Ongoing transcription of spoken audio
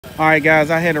All right, guys,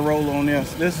 I had to roll on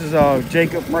this. This is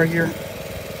Jacob right here.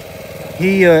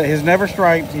 He has never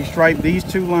striped. He striped these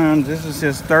two lines. This is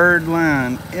his third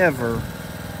line ever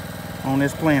on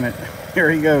this planet.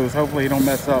 Here he goes. Hopefully he don't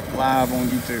mess up live on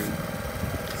YouTube.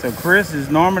 So Chris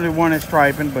is normally the one that's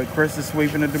striping, but Chris is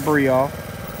sweeping the debris off.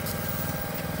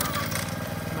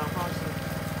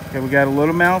 Okay, we got a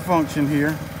little malfunction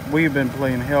here. We've been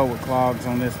playing hell with clogs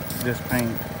on this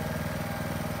paint.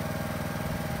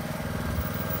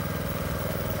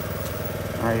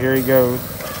 All right, here he goes.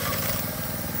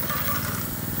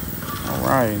 All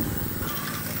right.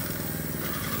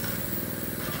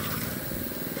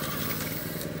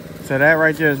 So that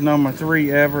right there is number 3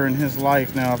 ever in his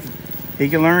life. Now, if he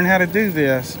can learn how to do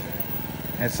this,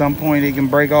 at some point he can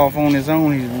break off on his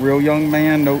own. He's a real young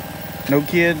man, no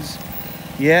kids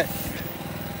yet.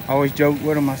 I always joke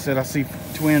with him. I said I see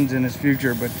twins in his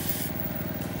future, but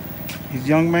he's a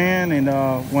young man, and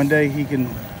one day he can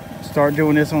start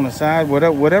doing this on the side,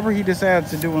 whatever he decides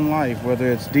to do in life, whether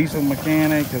it's diesel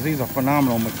mechanic, because he's a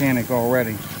phenomenal mechanic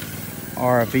already,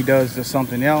 or if he does just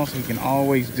something else, he can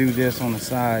always do this on the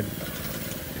side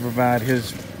to provide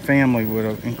his family with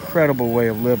an incredible way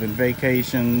of living,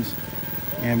 vacations,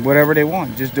 and whatever they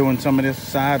want, just doing some of this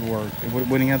side work. It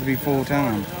wouldn't have to be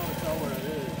full-time. I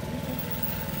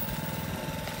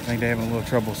think they're having a little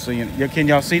trouble seeing it. Can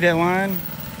y'all see that line?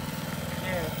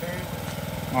 Yeah,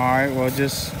 all right, well,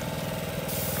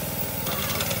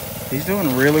 he's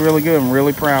doing really, really good. I'm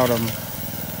really proud of him.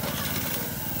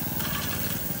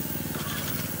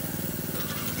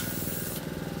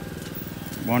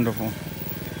 Wonderful.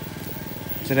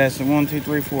 So that's the 1, 2,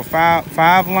 3, 4,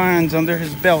 5 lines under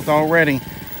his belt already.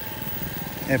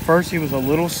 At first he was a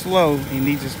little slow. You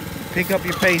need to pick up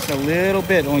your pace a little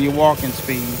bit on your walking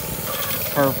speed.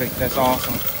 Perfect. That's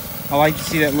awesome. I like to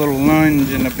see that little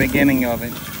lunge in the beginning of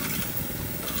it.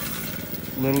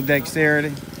 Little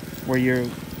dexterity where you're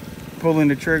pulling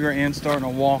the trigger and starting to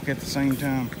walk at the same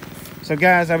time. So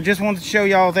guys, I just wanted to show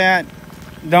y'all that.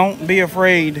 Don't be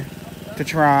afraid to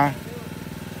try.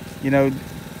 You know,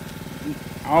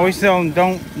 I always tell them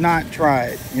don't not try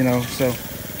it, you know. So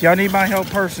if y'all need my help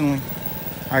personally,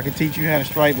 I can teach you how to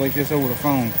stripe like this over the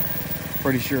phone.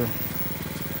 Pretty sure.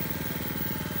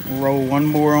 We'll roll one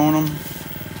more on them.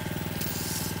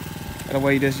 That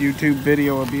way this YouTube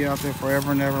video will be out there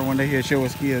forever and ever when they hear show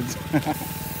us kids.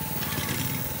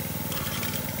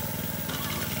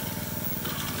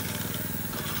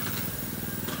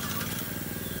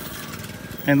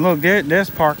 And look, there's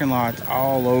parking lots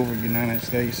all over the United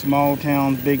States. Small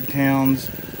towns, big towns,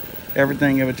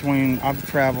 everything in between. I've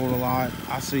traveled a lot.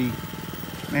 I see,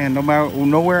 man,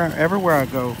 nowhere, everywhere I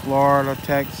go, Florida,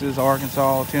 Texas,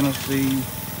 Arkansas, Tennessee.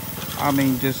 I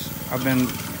mean, I've been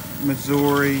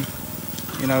Missouri,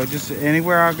 you know, just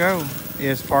anywhere I go,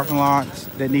 is parking lots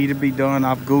that need to be done.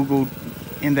 I've Googled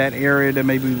in that area there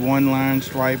may be one line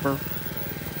striper.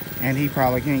 And he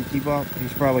probably can't keep up.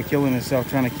 He's probably killing himself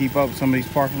trying to keep up. Some of these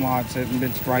parking lots haven't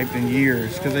been striped in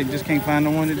years because they just can't find no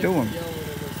one to do them.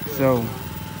 So,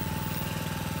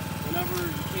 whenever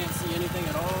you can't see anything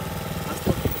at all, I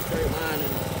still keep a straight line,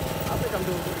 and I think I'm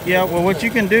doing good. yeah, well, what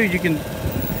you can do,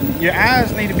 your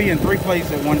eyes need to be in 3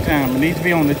 places at one time. It needs to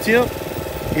be on the tip,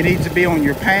 it needs to be on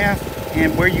your path,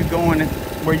 and where you're going to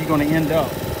end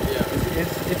up. Yeah.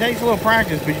 It takes a little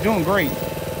practice, but you're doing great.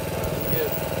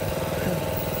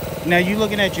 Now, you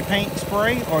looking at your paint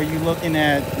spray, or are you looking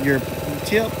at your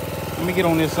tip? Let me get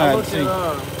on this side and see.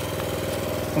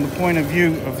 From the point of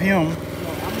view of him.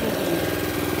 I'm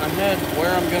looking ahead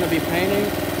where I'm going to be painting,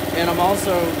 and I'm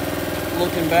also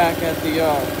looking back at the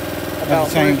about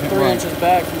 3 inches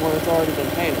back from where it's already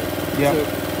been painted to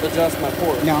adjust my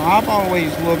pour. Now, I've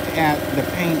always looked at the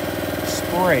paint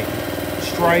spray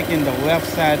striking the left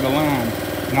side of the line,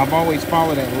 and I've always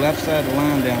followed that left side of the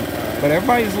line down. But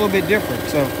everybody's a little bit different,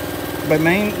 so. But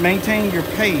maintain your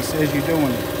pace as you're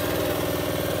doing it.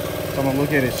 So I'm gonna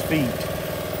look at his feet.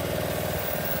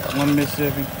 1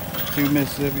 Mississippi, 2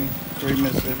 Mississippi, 3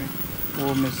 Mississippi,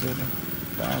 4 Mississippi,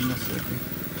 5 Mississippi,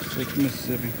 6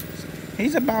 Mississippi.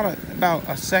 He's about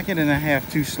a second and a half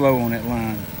too slow on that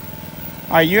line.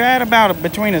 All right, you're at about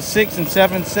between 6 and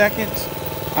 7 seconds.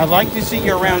 I'd like to see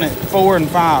you around at 4 and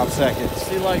 5 seconds.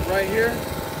 See, like right here,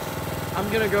 I'm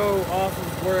gonna go off of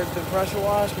where it's been pressure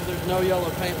washed because there's no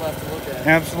yellow paint left to look at.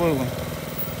 Absolutely.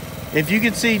 If you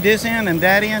can see this end and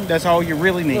that end, that's all you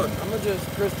really need. Look, I'm gonna just,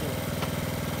 Kristen,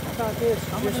 how about this?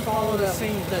 I'm gonna just follow that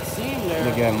seam there.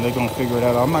 Look at them, they're gonna figure it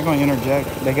out. I'm not gonna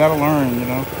interject. They gotta learn, you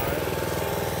know.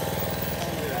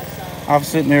 I've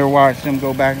sitting there watching them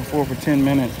go back and forth for 10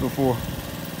 minutes before.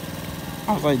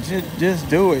 I was like, just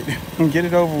do it and get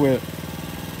it over with.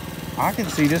 I can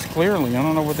see this clearly. I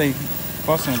don't know what they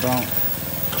fussing about.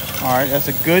 All right, that's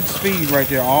a good speed right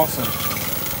there. Awesome.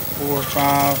 4,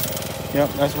 5. Yep,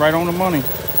 that's right on the money. Now,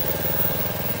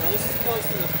 this is close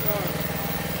to the front.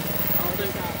 I don't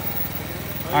think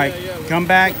all right, come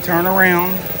back, turn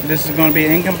around. This is going to be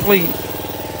incomplete,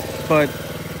 but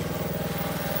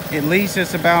at least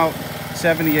it's about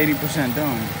 70-80%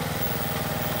 done.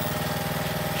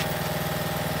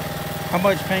 How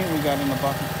much paint we got in the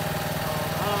bucket?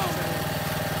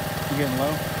 You getting low?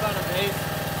 About an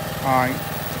eighth. All right.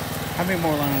 How many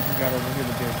more lines we got over here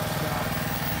to do?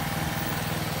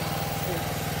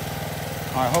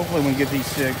 All right, hopefully we can get these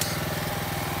 6.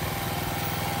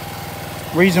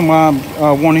 Reason why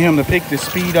I'm wanting him to pick the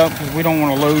speed up, because we don't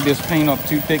want to load this paint up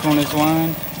too thick on this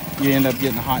line. You end up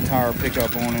getting a hot tire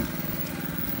pickup on it.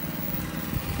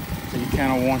 So you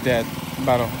kind of want that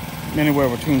about anywhere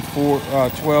between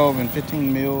 12 and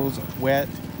 15 mils wet,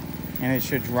 and it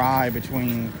should dry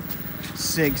between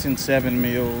 6 and 7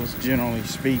 mils, generally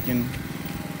speaking.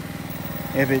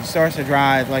 If it starts to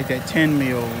dry at like that 10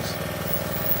 mils,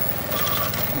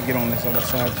 let me get on this other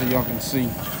side so y'all can see.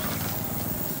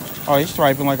 Oh, he's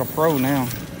striping like a pro now.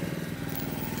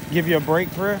 Give you a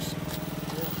break, Chris?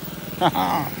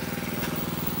 Yeah.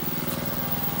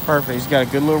 Perfect. He's got a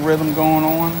good little rhythm going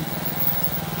on.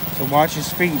 So watch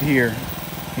his feet here.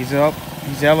 He's up.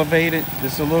 He's elevated.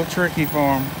 This is a little tricky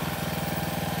for him.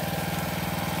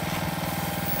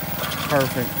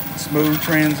 Perfect. Smooth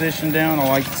transition down. I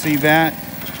like to see that.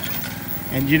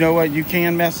 And you know what? You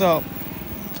can mess up.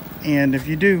 And if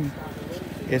you do,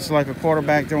 it's like a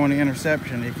quarterback throwing an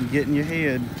interception. It can get in your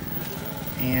head.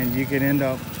 And you could end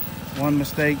up, one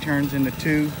mistake turns into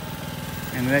 2.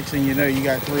 And the next thing you know, you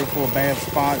got 3 or 4 bad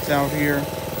spots out here.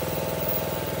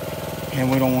 And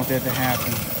we don't want that to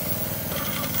happen.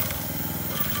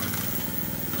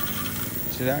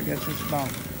 So I guess it's about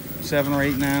 7 or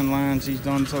 8, 9 lines he's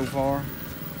done so far.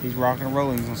 He's rocking and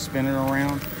rolling. He's gonna spin it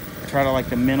around. I try to like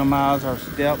to minimize our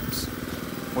steps.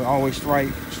 We always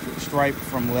stripe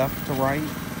from left to right.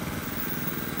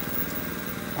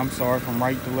 I'm sorry, from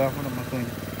right to left. What am I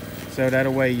thinking? So that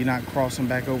way you're not crossing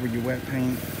back over your wet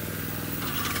paint.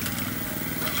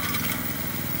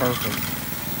 Perfect.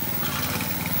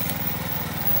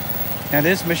 Now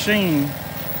this machine,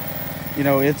 you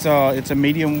know, it's a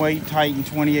medium weight Titan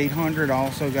 2800. I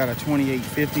also got a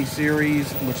 2850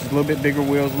 series, which is a little bit bigger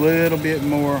wheels, a little bit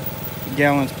more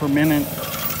gallons per minute.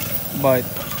 But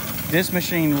this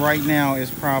machine right now is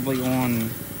probably on,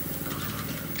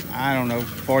 I don't know,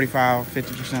 45,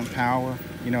 50% power.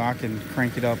 You know, I can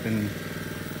crank it up and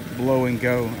blow and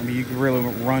go. I mean, you can really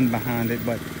run behind it,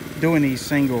 but doing these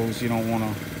singles, you don't want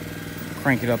to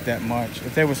crank it up that much.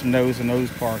 If there was some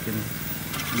nose-to-nose parking,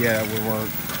 yeah, it would work.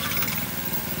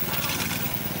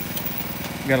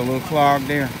 Got a little clog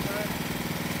there.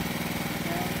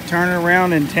 Turn it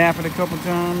around and tap it a couple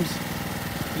times.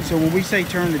 So when we say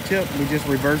turn the tip, we're just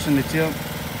reversing the tip.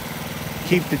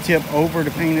 Keep the tip over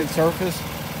the painted surface.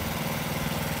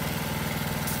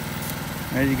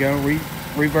 There you go.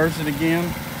 Reverse it again.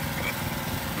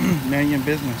 Now you're in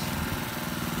business.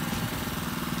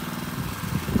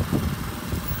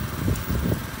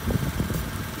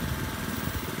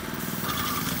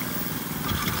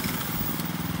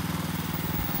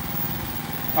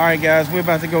 All right, guys, we're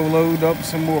about to go load up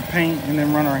some more paint and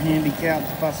then run our handicaps.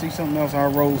 If I see something else,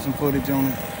 I'll roll some footage on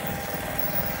it.